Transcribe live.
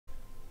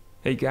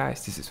Hey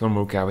guys, this is one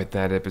more guy with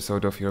that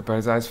episode of Europa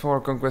Universalis for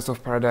Conquest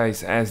of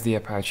Paradise as the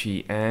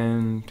Apache,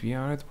 and we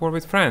are at war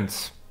with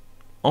France.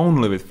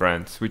 Only with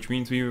France, which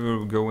means we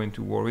will go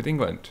into war with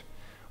England.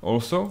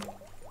 Also,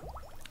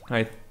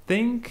 I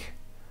think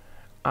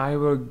I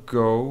will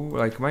go,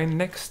 like my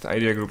next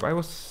idea group, I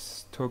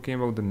was talking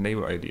about the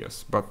naval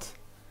ideas, but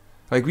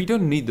like we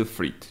don't need the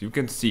fleet, you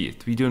can see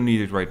it, we don't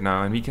need it right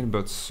now, and we can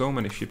build so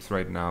many ships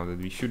right now that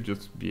we should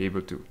just be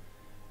able to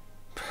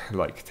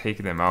like take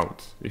them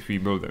out if we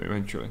build them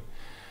eventually.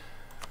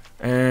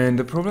 And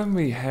the problem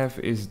we have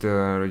is the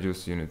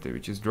reduced unity,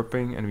 which is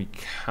dropping, and we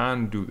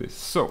can't do this.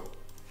 So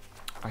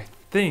I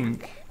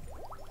think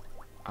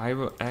I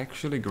will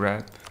actually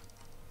grab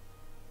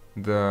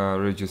the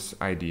religious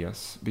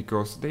ideas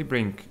because they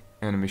bring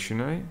an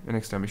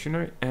extra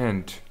missionary,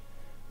 and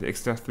the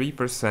extra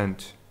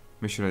 3%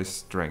 missionary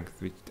strength,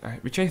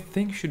 which I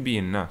think should be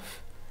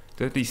enough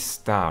to at least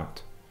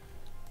start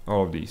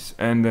all of these,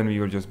 and then we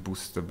will just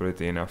boost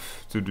stability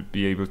enough to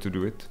be able to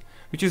do it,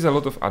 which is a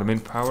lot of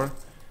admin power,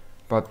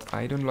 but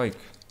I don't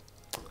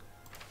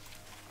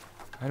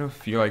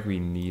feel like we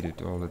need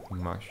it all that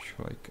much.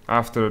 Like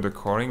after the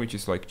coring, which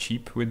is like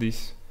cheap with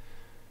this,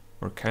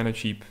 or kind of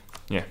cheap.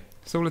 Yeah,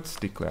 so let's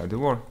declare the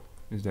war.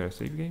 Is there a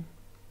save game?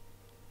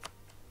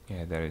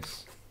 Yeah, there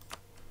is.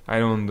 I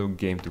don't want the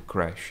game to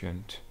crash,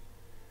 and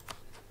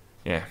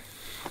yeah,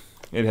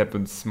 it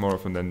happens more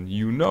often than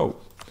you know,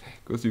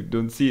 because you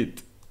don't see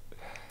it.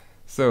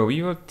 So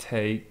we will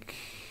take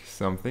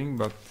something,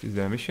 but is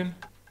there a mission?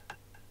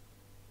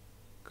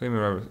 Claim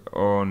arrivals.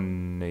 Oh,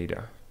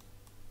 Nada.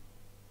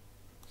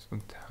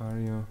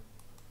 Ontario.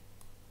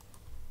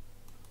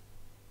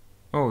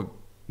 Oh,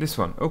 this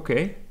one.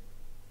 Okay.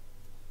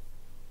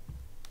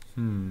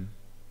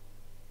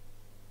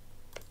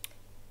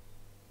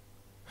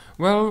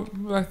 Well,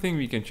 I think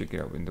we can check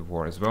it out in the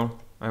war as well.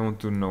 I want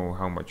to know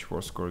how much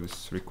war score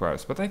this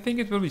requires, but I think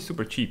it will be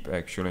super cheap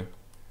actually.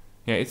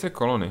 Yeah, it's a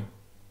colony.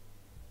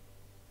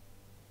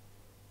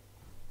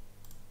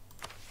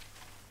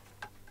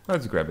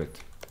 Let's grab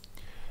it.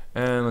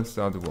 And let's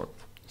start the war.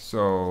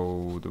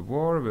 So the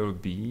war will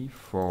be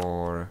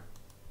for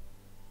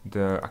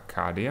the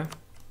Acadia.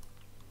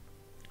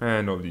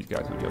 And all these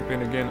guys will jump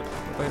in again,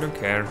 but I don't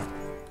care.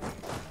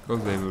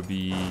 Because they will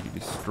be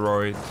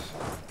destroyed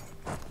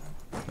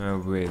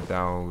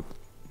without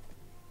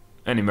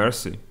any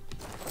mercy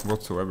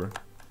whatsoever.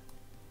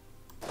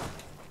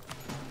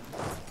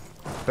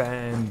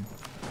 Bam,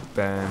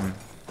 bam.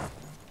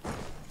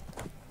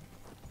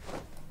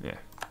 Yeah.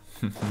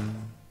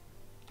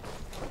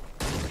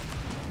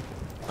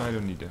 I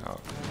don't need the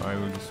house. I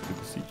will just put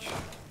the siege.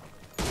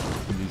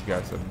 Put these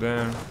guys up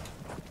there.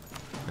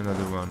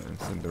 Another one, and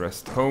send the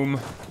rest home.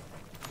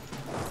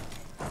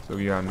 So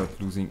we are not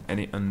losing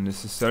any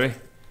unnecessary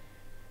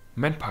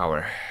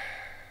manpower.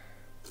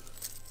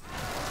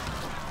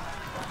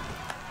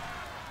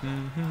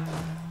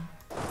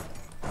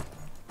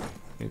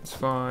 It's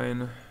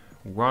fine.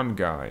 One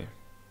guy.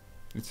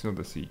 It's not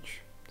a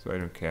siege, so I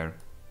don't care.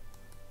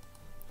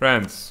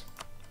 France.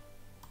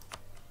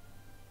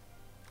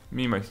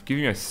 Give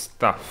me my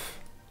stuff.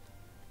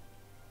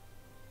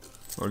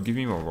 Or give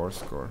me my war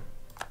score.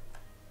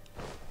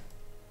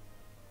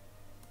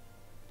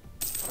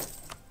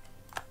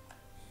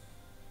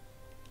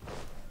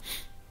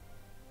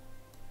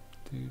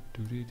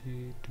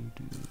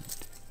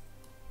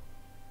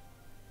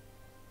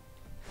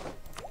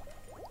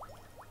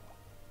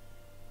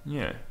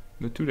 Yeah,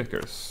 the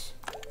 2-deckers.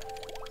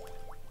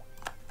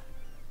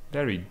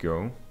 There we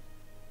go.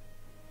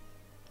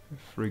 A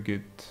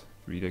frigate,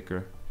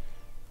 3-decker.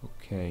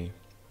 Okay.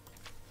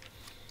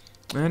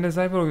 And as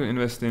I will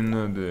invest in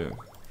the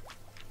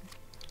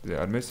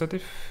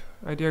administrative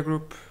idea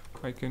group,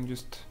 I can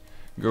just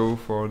go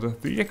for the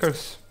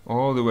 3-deckers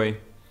all the way.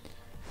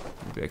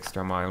 The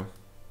extra mile.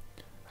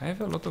 I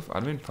have a lot of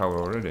admin power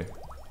already.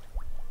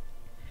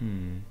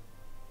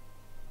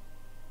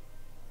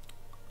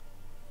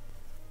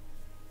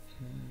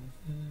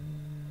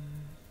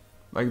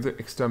 Like the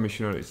extra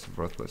missionary is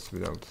worthless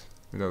without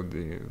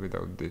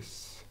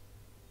this.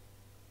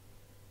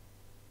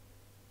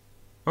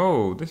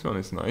 Oh, this one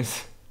is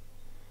nice.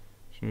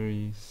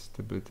 Missionary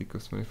stability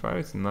cost modifier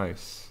is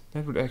nice.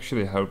 That would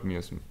actually help me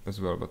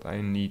as well, but I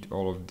need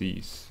all of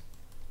these.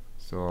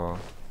 So,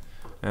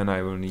 and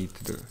I will need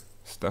the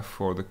stuff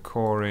for the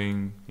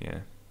coring.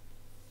 Yeah.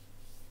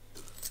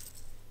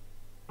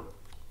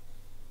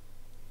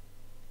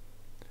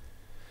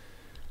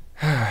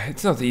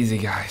 It's not easy,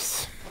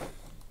 guys.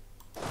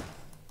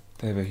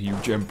 They have a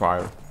huge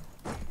empire.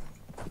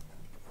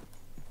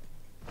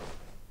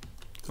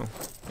 Oh,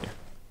 yeah.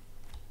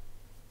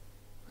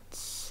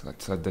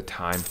 Let's let the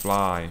time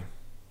fly.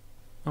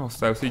 Oh,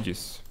 style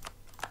sieges.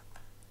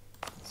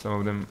 Some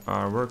of them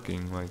are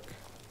working, like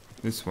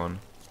this one.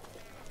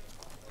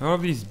 All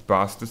of these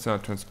bastards are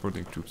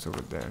transporting troops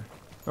over there.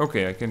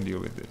 Okay, I can deal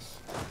with this.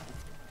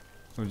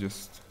 I'll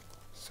just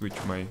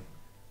switch my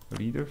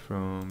leader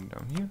from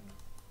down here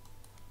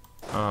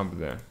up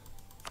there.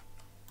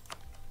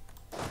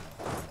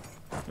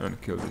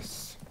 And kill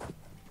this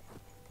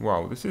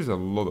Wow, this is a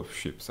lot of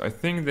ships. I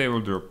think they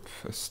will drop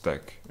a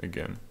stack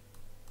again.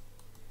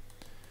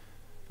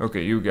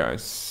 Okay, you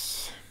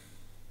guys.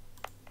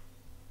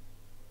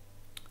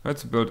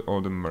 Let's build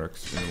all the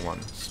mercs in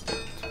one spot.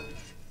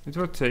 It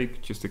will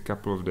take just a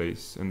couple of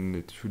days and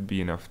it should be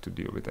enough to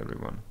deal with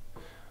everyone.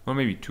 Or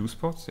maybe 2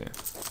 spots, yeah.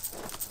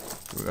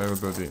 So I will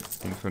build the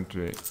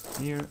infantry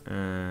here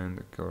and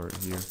the cavalry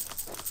here.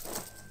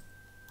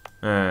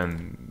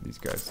 And these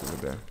guys over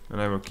there.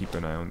 And I will keep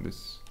an eye on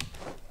this.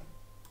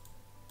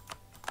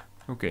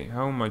 Okay,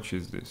 how much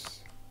is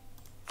this?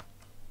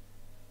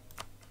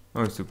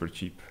 Oh, it's super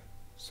cheap.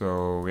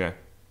 So yeah,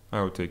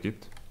 I will take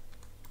it.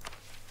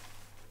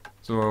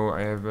 So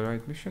I have the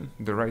right mission.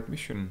 The right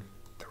mission.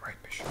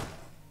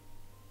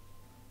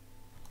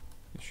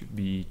 It should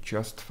be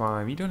just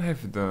fine. We don't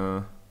have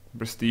the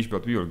prestige,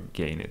 but we will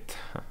gain it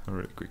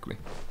really quickly.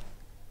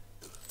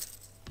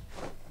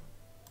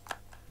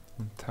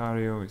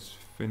 Ontario is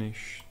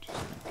finished. So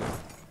you can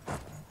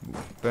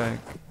move back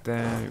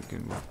there. You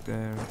can move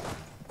there.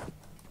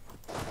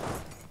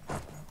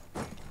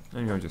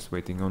 And you're just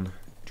waiting on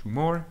 2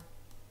 more.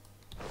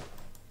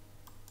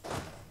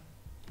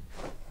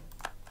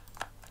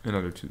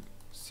 Another 2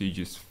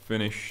 sieges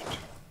finished.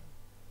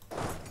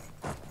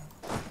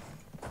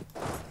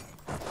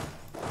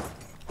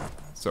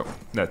 So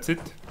that's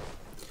it.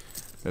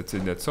 That's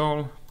it, that's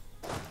all.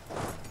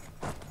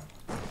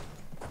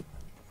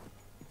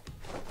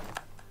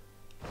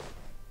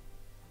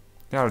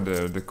 Yeah,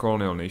 the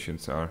colonial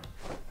nations are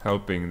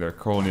helping their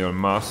colonial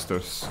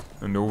masters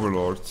and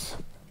overlords.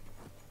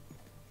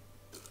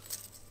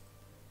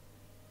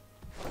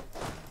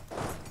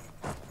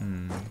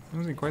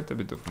 Losing quite a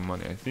bit of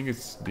money. I think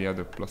it's the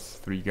other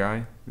 +3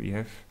 guy we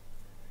have.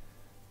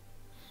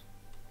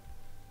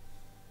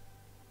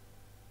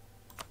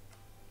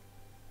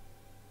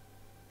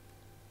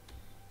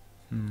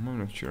 I'm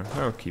not sure.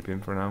 I'll keep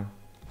him for now.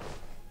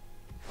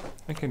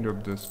 I can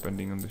drop the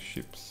spending on the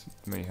ships.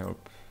 It may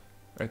help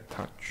a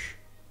touch.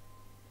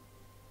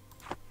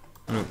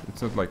 No,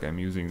 it's not like I'm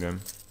using them.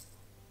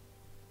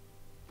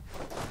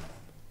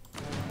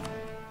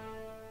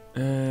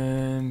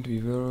 And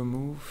we will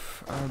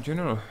move our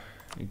general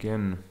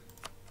again.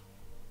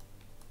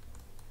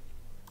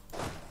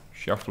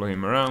 Shuffle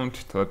him around,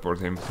 teleport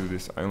him to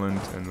this island,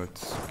 and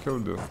let's kill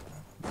the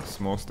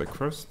small stack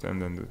first,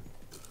 and then the...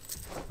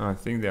 Oh, I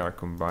think they are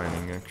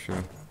combining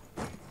actually.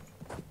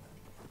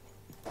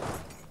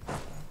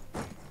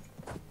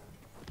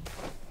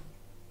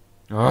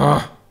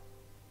 Ah!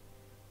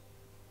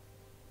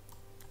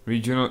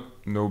 Regional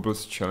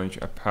Nobles challenge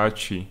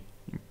Apache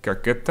in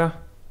Caqueta.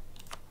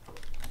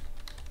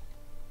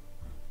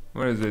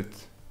 Where is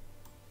it?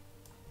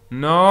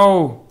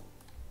 No!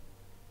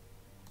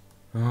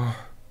 Oh.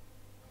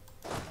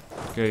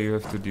 Okay, you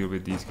have to deal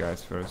with these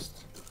guys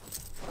first.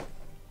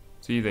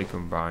 See, they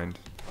combined.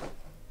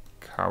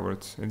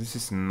 Cowards. And this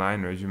is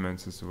 9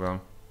 regiments as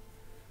well.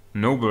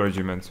 Noble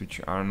regiments,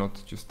 which are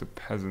not just the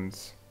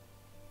peasants.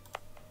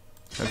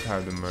 Let's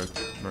have the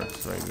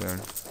mercs right there.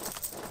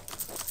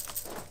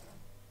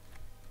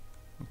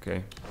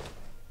 Okay.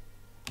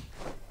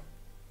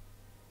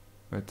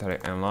 Military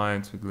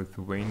alliance with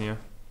Lithuania.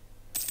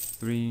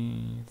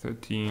 3,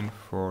 13,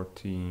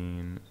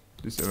 14.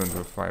 This event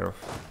will fire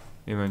off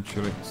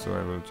eventually, so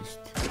I will just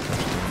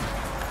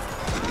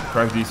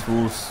crush these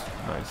fools.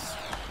 Nice.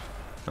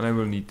 And I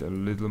will need a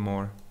little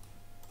more.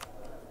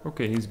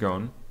 Okay, he's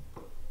gone.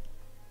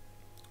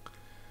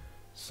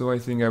 So I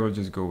think I will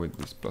just go with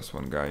this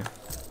 +1 guy.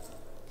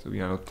 So we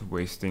are not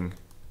wasting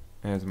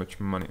as much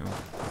money on.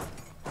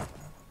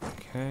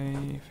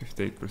 Okay,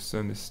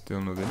 58% is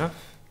still not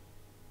enough.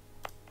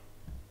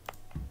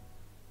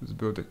 Let's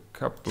build a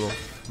couple of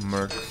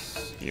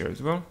mercs here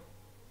as well.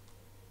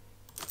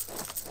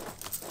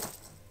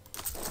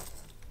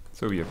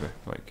 So we have a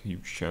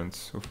huge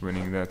chance of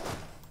winning that.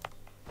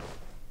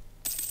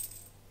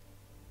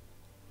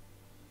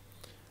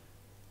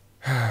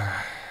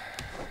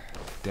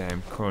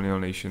 Damn colonial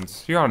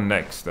nations. You are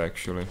next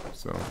actually,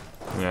 so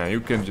yeah, you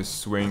can just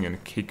swing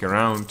and kick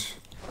around.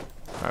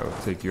 I will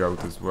take you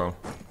out as well.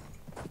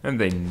 And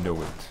they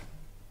know it.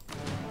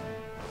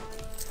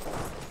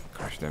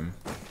 Crush them.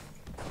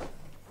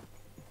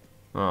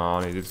 Oh,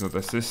 it's not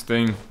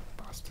assisting.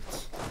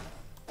 Bastards.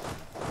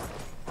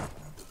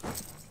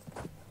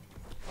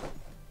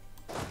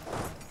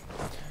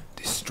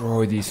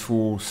 Destroy these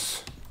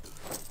fools.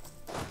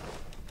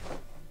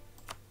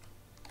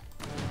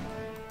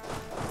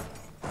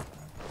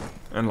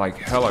 And like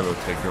hell I will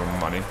take your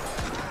money.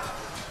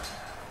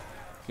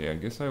 Okay, I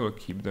guess I will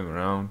keep them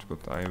around,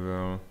 but I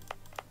will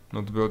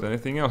not build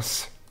anything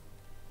else.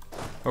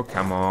 Oh,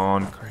 come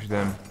on, crush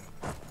them.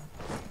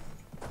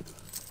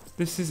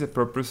 This is a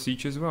proper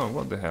siege as well,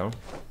 what the hell?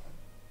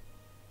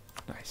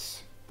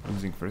 Nice.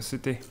 Losing for a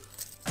city.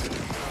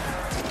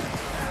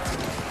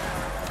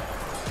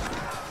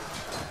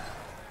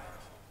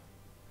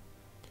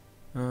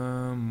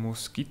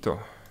 Mosquito.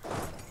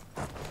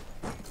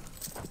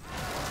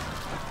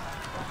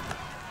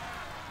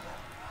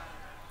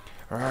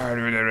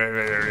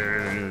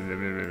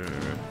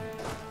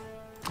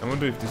 I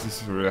wonder if this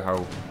is really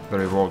how the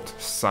revolt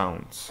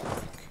sounds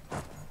like.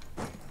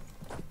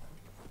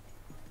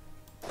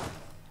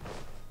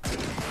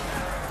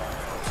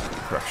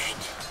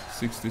 Crushed.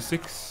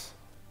 66.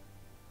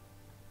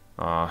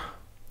 Ah,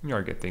 you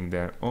are getting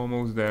there.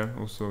 Almost there.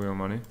 Also real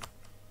money.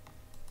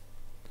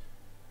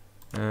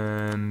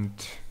 And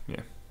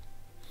yeah.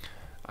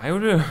 I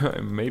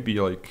would maybe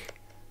like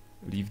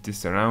leave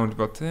this around,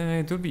 but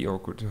it would be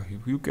awkward.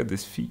 Look at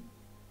this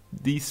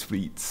these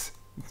fleets.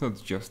 It's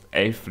not just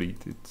a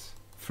fleet, it's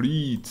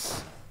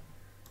fleets.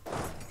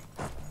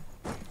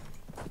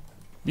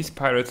 These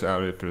pirates are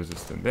really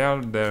persistent. They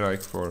are there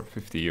like for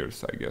 50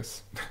 years, I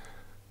guess.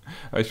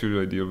 I should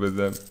really deal with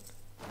them.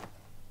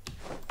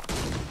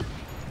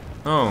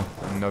 Oh,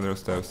 another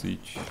style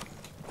siege.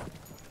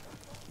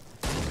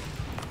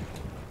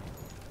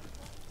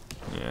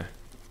 Yeah.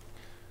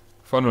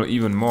 Funnel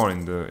even more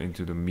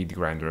into the meat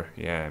grinder.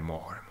 Yeah,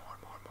 more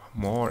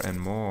and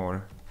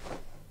more.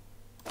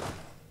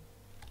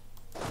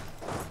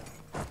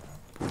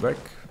 Pull back.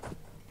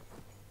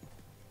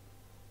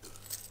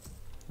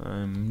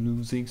 I'm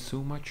losing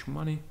so much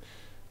money.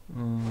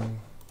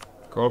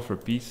 Call for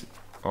peace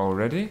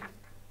already?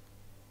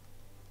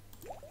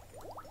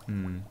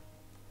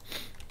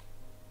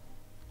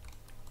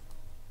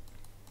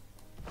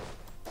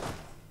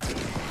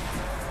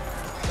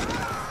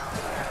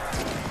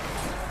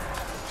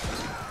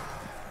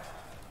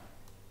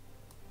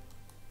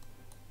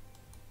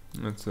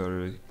 That's a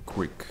really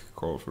quick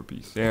call for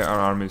peace. Yeah, our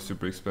army is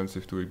super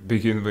expensive to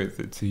begin with.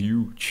 It's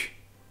huge.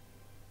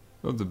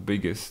 Not the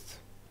biggest.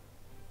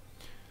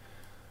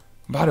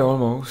 But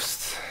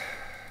almost.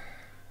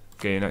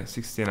 Okay,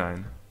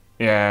 69.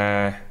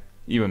 Yeah,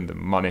 even the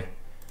money.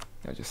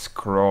 They're just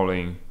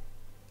crawling.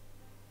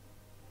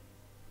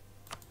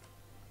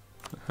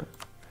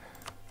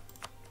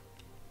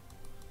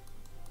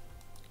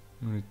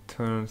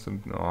 Return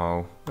some.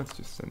 No, let's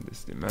just send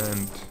this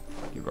demand.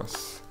 Give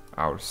us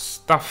our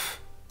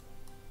stuff.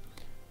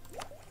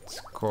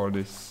 Let's call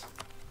this.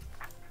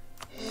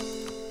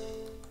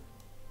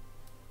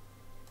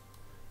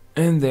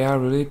 And they are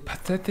really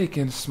pathetic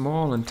and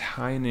small and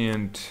tiny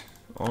and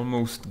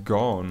almost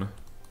gone.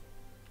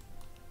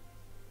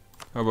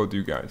 How about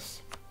you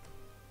guys?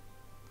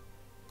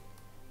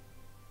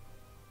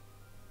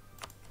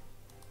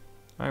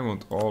 I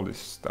want all this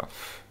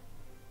stuff.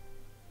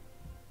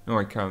 No,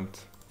 I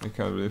can't. I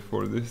can't really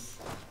afford this.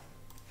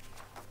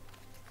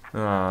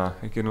 Ah,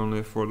 I can only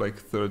afford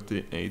like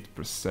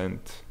 38%.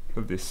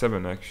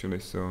 37 actually,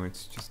 so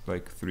it's just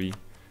like 3,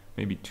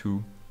 maybe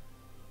 2.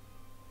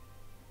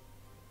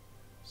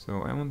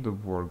 So I want the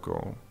war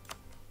goal.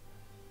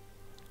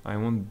 I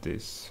want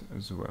this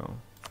as well.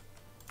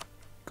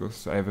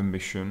 Because I have a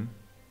mission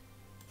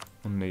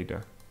on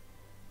Neda.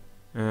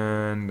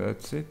 And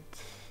that's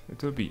it.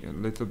 It will be a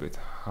little bit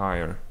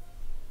higher.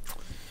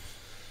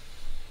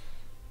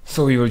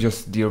 So we will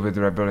just deal with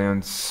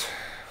rebellions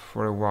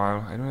for a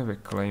while. I don't have a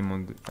claim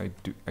on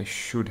I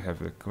should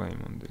have a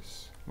claim on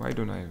this. Why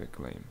don't I have a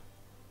claim?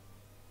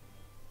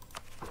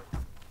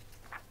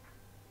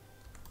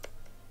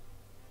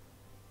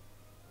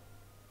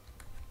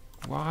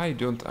 Why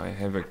don't I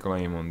have a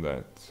claim on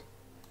that?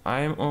 I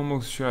am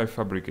almost sure I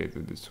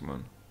fabricated this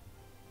one.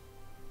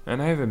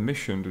 And I have a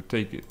mission to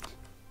take it.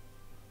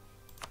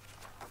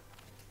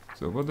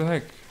 So what the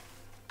heck?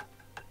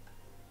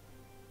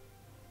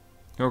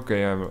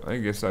 Okay, I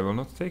guess I will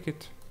not take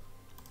it.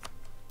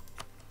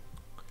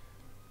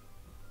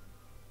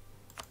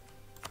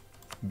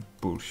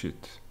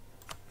 Bullshit.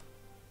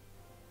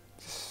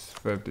 This is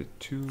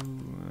 32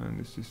 and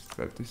this is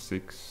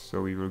 36,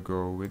 so we will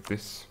go with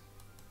this.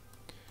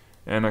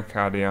 And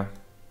Arcadia.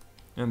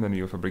 And then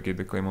we'll fabricate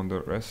the claim on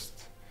the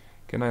rest.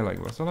 Can I like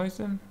vassalize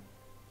them?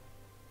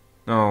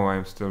 No,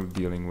 I'm still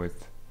dealing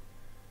with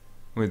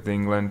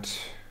England.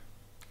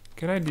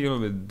 Can I deal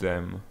with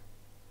them?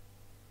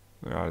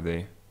 Where are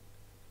they?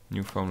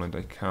 Newfoundland,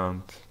 I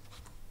can't.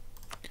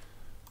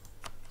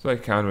 So I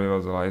can't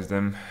really vassalize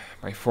them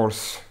by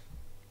force.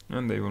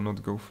 And they will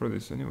not go for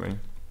this anyway.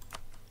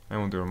 I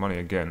want your money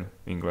again,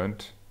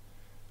 England.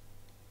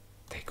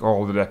 Take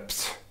all the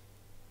debts.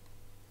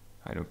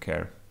 I don't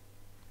care.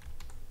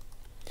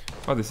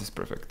 Oh, this is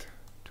perfect.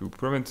 2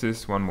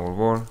 provinces, 1 more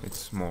war.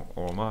 It's more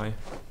all my.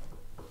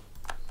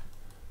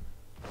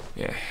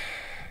 Yeah,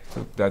 it's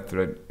not that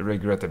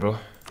regrettable.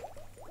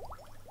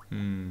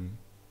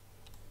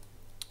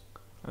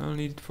 I'll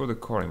need it for the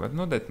coring, but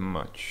not that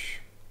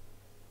much.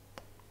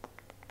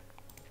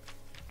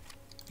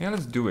 Yeah,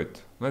 let's do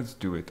it. Let's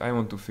do it. I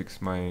want to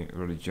fix my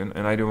religion,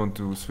 and I don't want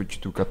to switch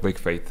to Catholic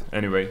faith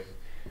anyway.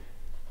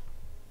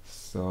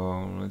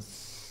 So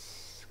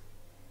let's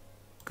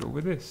go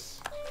with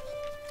this.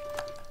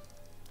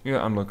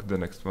 Yeah, unlock the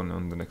next one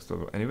on the next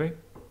level anyway.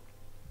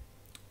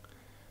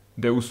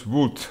 Deus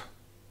Vult.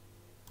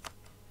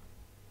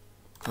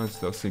 Let's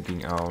start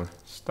sinking our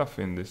stuff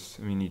in this.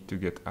 We need to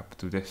get up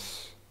to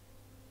this.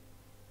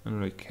 I don't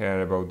really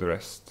care about the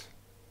rest.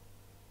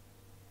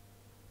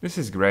 This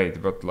is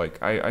great, but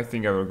like I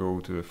think I will go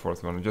to the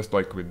 4th one, just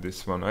like with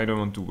this one. I don't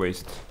want to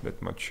waste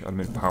that much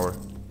admin power.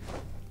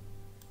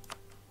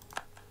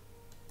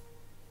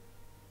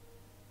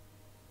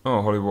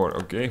 Oh, Holy War,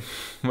 okay.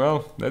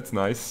 Well, that's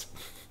nice.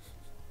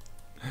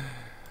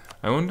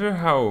 I wonder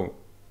how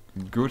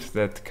good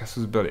that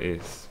Casus Belli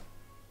is.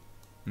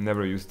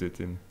 Never used it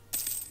in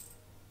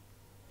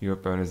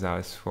Europa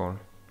Universalis 4.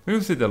 We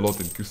used it a lot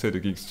in Crusader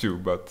Kings 2,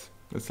 but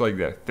it's like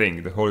that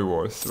thing, the Holy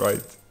Wars,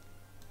 right?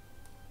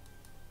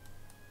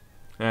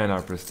 And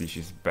our prestige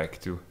is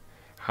back to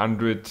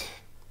 100.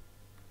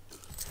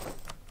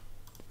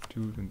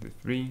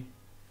 223.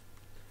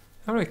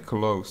 I'm like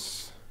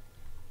close.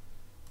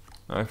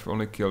 I've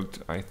only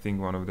killed, I think,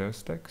 one of their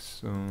stacks,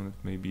 so that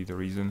may be the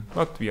reason.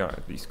 But we are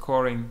at least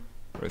scoring.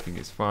 Everything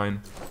is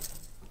fine.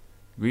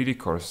 Greedy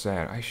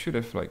Corsair. I should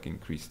have like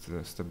increased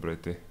the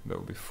stability though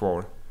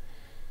before.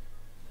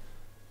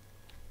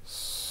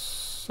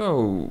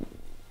 So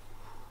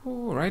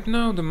right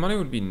now the money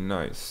would be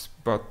nice,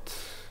 but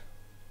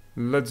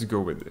let's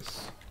go with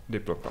this.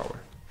 Diplo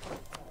power.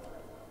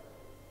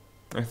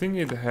 I think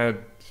it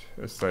had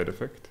a side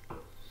effect.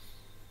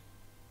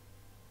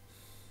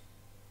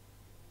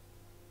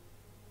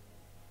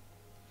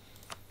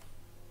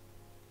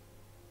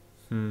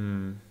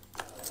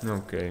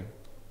 Okay.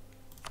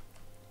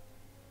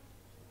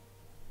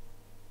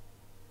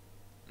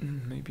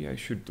 Maybe I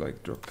should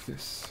like drop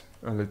this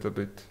a little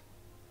bit.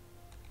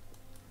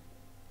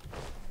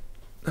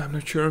 I'm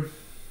not sure.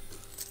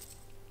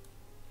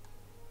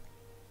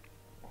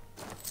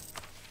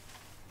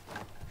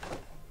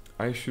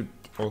 I should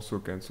also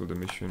cancel the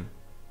mission,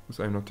 because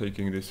I'm not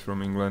taking this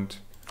from England.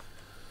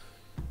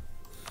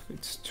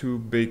 It's too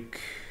big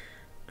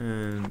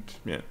and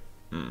yeah,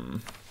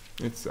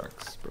 it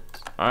sucks,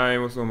 but I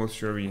was almost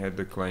sure we had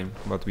the claim,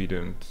 but we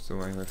didn't,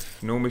 so I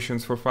have no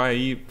missions for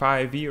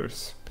 5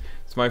 years.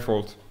 It's my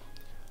fault.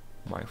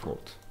 My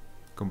fault.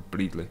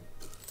 Completely.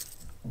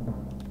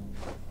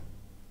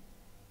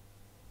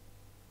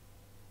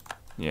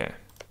 Yeah,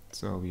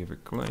 so we have a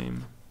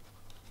claim.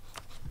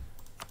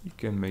 You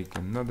can make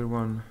another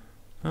one.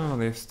 Oh,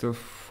 there's still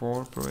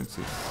 4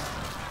 provinces.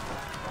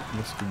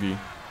 Muskogee.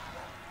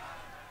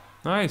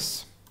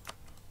 Nice!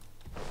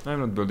 I'm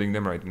not building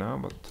them right now,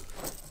 but...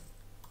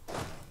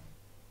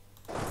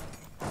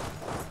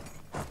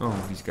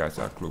 Oh, these guys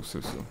are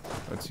closer, so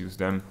let's use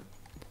them.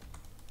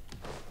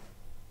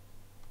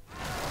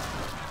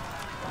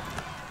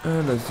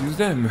 And let's use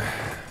them.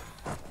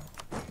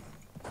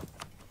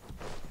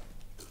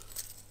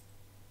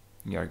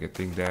 We are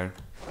getting there.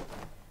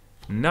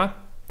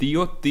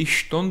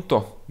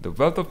 Natiotistonto. The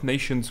Wealth of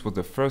Nations was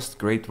the first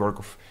great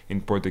work in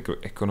political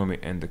economy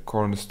and the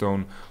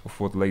cornerstone of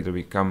what later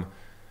became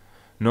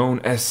known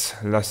as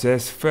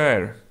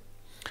laissez-faire.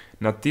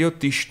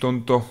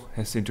 Natiotistonto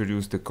has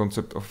introduced the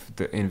concept of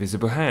the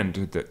invisible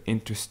hand, the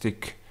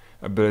intrinsic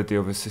ability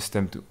of a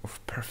system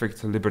of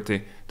perfect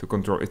liberty to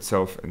control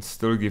itself and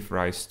still give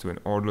rise to an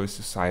orderly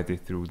society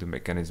through the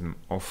mechanism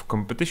of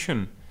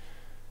competition.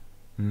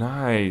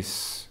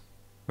 Nice.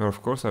 Well,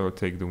 of course I will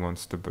take the 1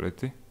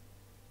 stability.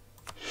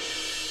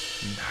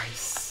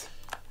 Nice.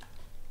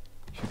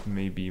 Should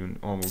maybe even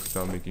almost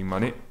start making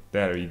money.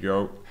 There we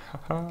go.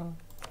 Haha.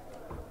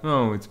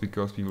 Oh, it's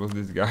because we lost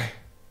this guy.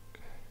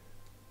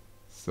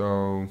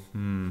 So,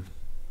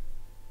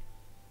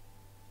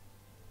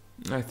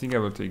 I think I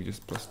will take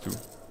just +2.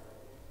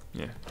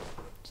 Yeah.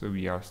 So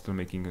we are still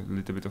making a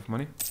little bit of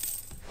money.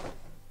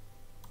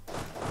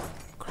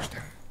 Crush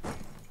them.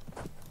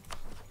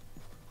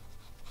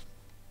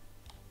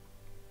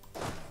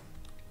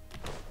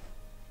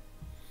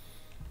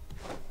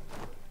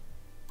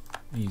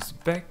 He's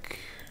back.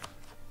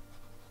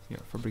 Yeah,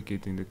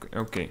 fabricating the...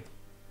 Okay.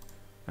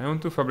 I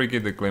want to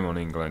fabricate the claim on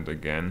England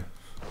again.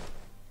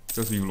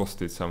 Because we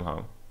lost it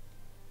somehow.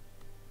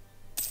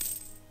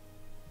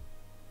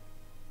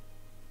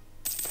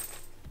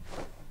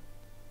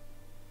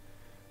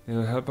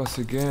 They'll help us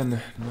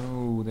again.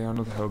 No, they are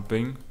not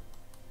helping.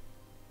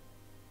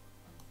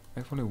 I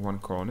have only 1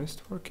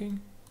 colonist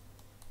working.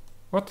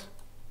 What?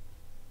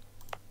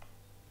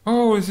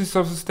 Oh, this is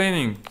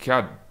self-sustaining.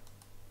 God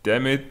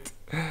damn it.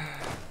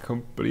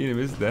 Completely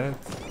missed that.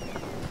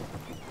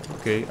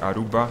 Okay,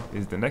 Aruba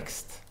is the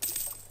next.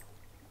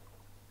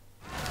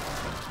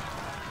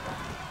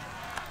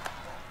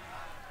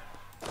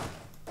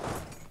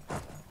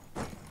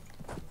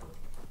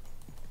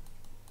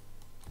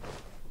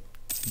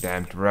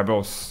 Damned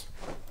rebels.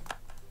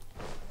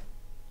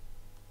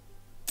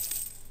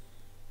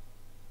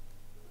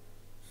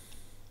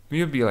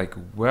 We'll be like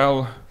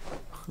well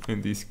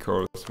in these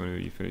cores when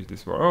we finish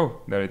this war.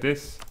 Oh, there it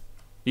is.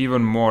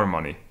 Even more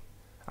money.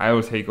 I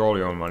will take all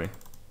your money.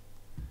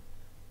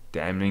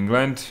 Damn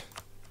England.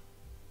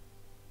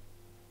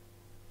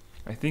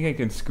 I think I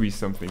can squeeze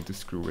something to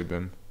screw with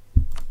them.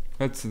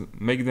 Let's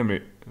make them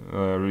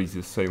release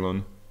the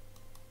Ceylon.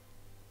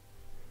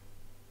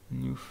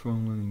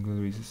 Newfoundland, England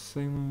releases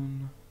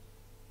Ceylon.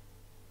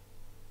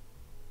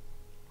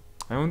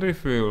 I wonder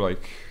if we'll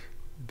like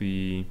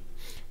be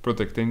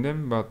protecting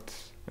them, but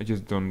I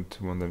just don't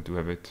want them to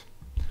have it.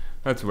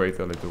 Let's wait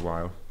a little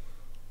while.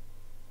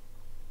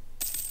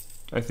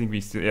 I think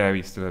we still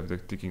have the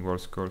ticking war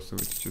score, so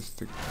it's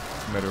just a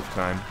matter of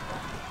time.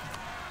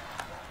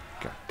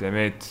 God damn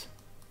it.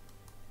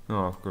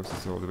 Oh, of course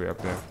it's all the way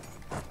up there.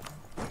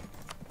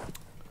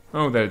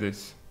 Oh, there it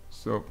is.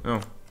 So,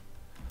 oh.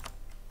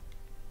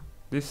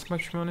 This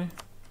much money?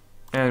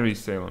 And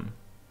resale on.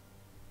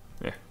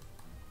 Yeah.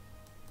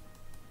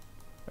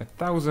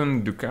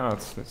 1,000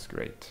 ducats, that's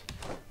great.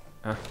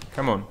 Ah,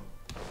 come on.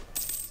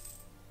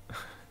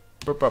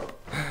 Pop up.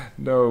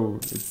 No,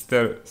 it's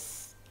there.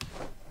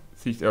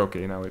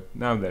 Okay,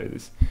 now there it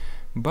is.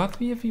 But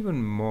we have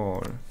even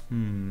more.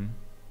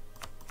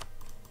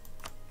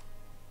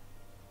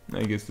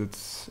 I guess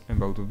that's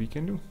about what we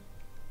can do.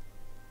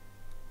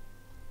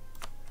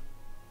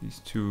 These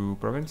 2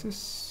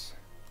 provinces.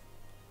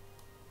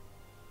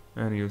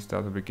 And you'll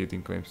start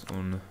fabricating claims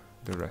on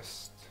the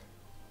rest.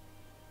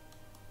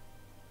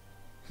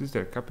 This is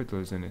their capital,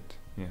 isn't it?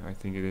 Yeah, I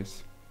think it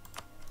is.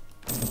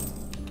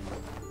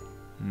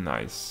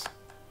 Nice.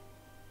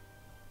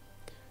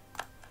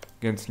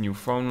 Against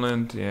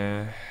Newfoundland,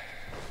 yeah.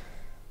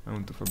 I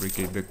want to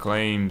fabricate the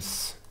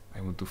claims.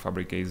 I want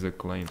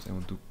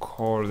to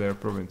core their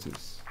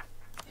provinces.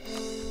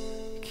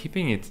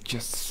 Keeping it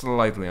just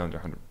slightly under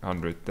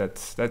 100.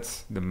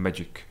 That's the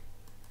magic.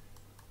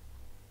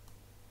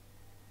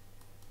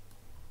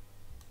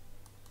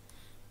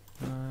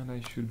 And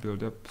I should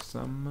build up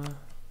some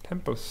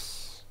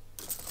temples.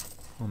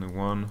 Only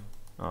one.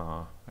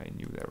 Ah, I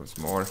knew there was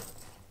more.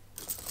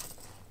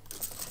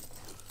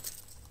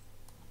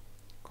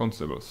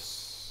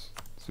 Constables.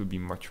 This will be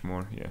much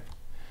more, yeah.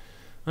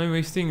 I'm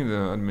wasting the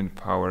admin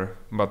power,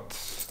 but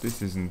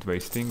this isn't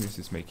wasting, this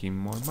is making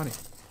more money.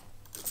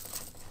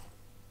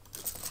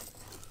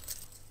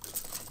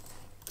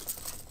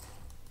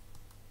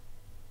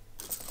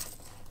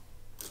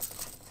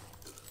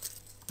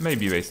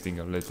 Maybe wasting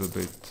a little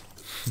bit.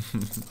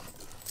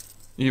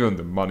 Even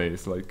the money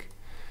is like...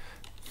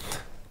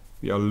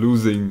 we are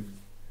losing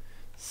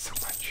so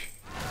much.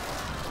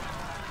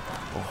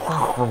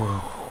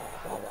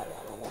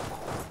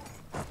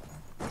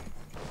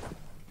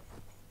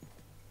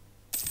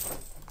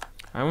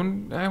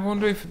 I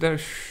wonder if there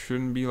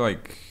shouldn't be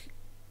like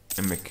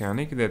a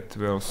mechanic that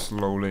will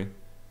slowly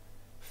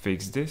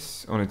fix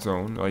this on its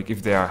own. Like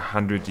if there are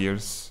 100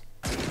 years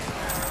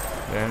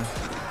there.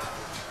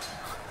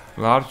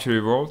 Large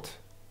revolt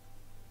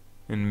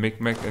in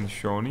Micmac and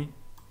Shawnee.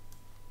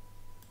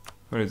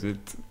 Where is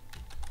it?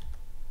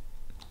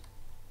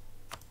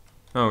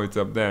 Oh, it's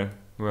up there.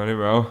 Very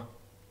well.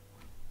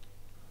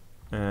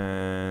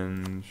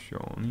 And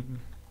Shawnee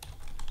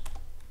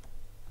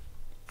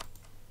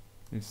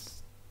is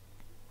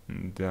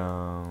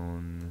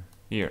down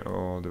here,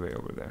 all the way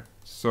over there.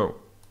 So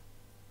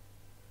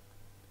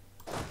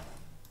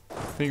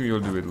I think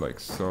we'll do it like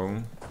so.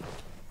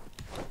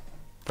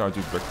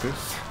 Target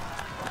practice.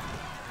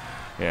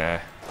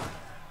 Yeah,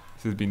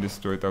 this has been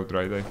destroyed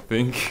outright, I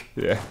think.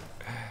 Yeah,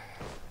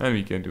 and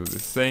we can do the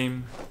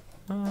same.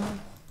 I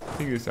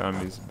think this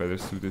army is better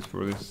suited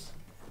for this.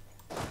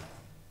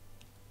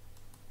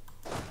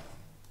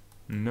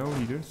 No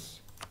leaders.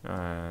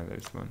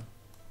 There's one.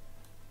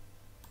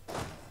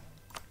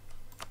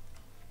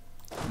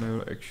 And I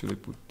will actually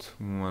put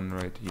one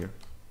right here,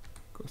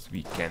 because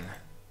we can.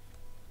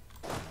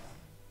 And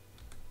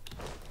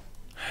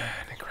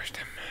crush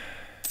them.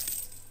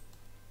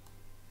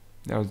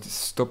 Now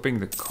just stopping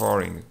the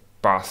coring,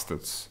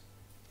 bastards.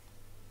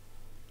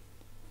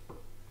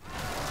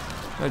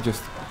 They're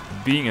just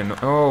being an—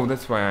 oh,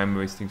 that's why I'm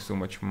wasting so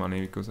much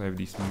money, because I have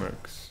these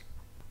mercs.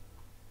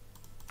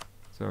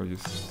 So I'll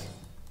just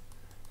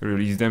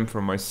release them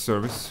from my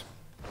service.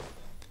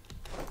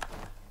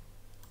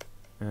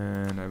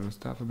 And I will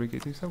start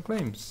fabricating some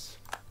claims.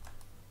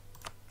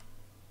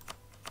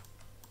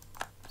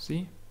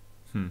 See?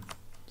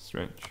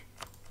 Strange.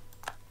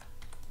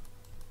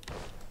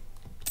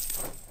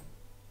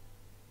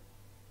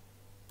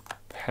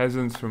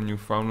 Peasants from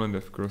Newfoundland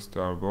have crossed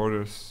our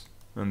borders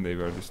and they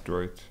were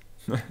destroyed.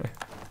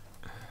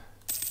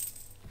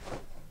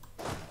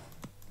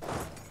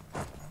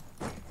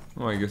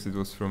 Oh, I guess it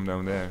was from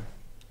down there.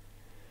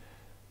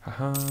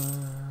 Haha.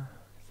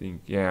 I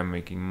think, yeah, I'm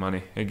making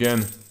money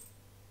again.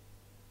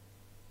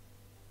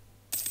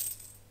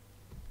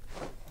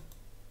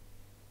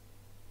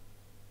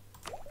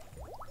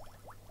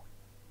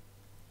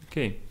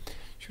 Okay,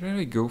 should I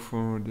really go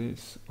for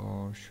this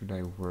or should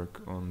I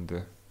work on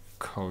the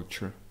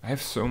culture? I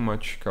have so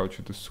much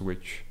culture to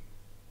switch.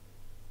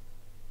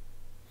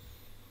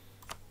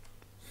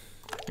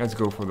 Let's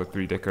go for the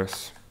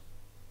 3-deckers.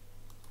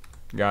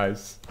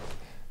 Guys,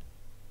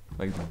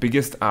 like the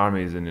biggest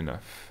army isn't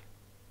enough.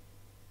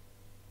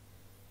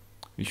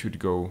 We should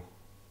go,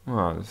 the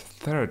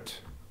 3rd.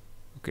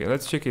 Okay,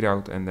 let's check it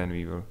out and then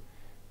we will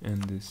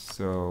end this.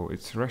 So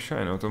it's Russia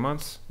and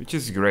Ottomans, which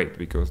is great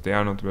because they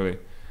are not really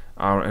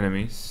our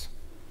enemies.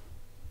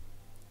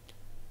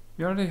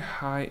 We are really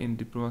high in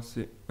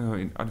diplomacy,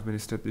 in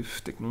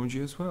administrative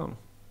technology as well.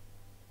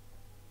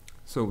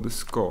 So the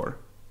score.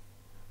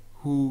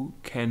 Who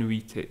can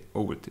we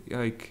overtake?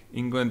 Like,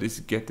 England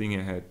is getting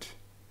ahead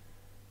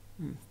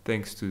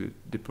thanks to the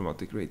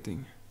diplomatic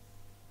rating.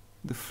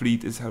 The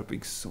fleet is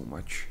helping so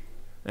much.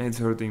 And it's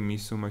hurting me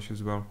so much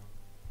as well.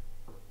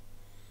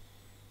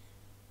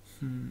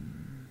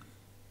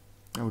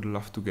 I would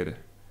love to get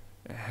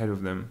ahead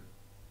of them.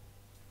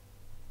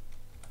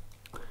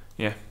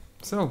 Yeah,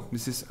 so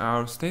this is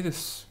our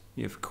status.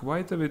 We have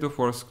quite a bit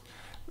of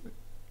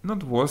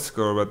not war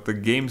score, but the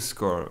game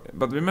score.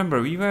 But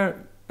remember, we were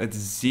at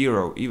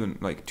 0 even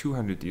like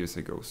 200 years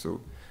ago,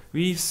 so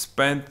we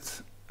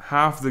spent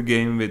half the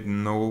game with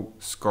no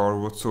score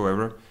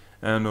whatsoever,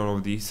 and all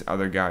of these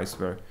other guys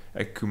were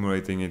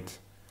accumulating it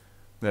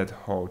that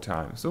whole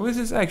time. So this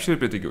is actually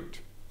pretty good.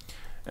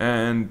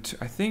 And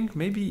I think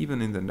maybe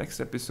even in the next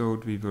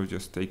episode we will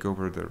just take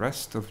over the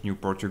rest of New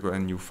Portugal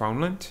and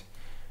Newfoundland,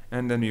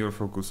 and then we will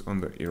focus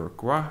on the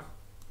Iroquois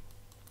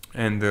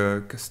and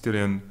the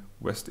Castilian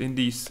West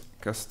Indies,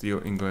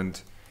 Castile,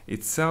 England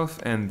itself,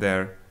 and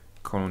their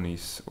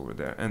colonies over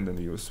there, and then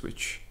we will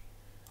switch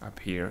up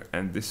here,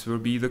 and this will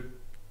be the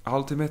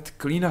ultimate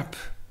cleanup.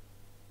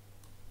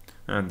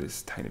 And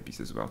this tiny piece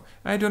as well.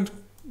 I don't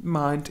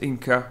mind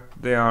Inca,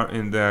 they are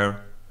in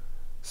their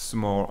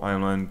small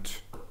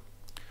island,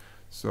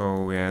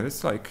 so yeah,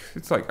 it's like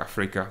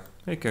Africa,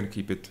 they can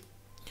keep it,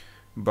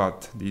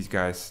 but these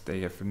guys, they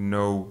have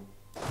no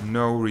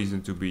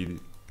reason to be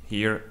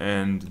here,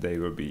 and they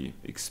will be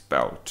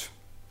expelled.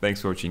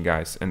 Thanks for watching,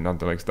 guys, and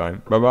until next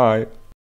time, bye bye.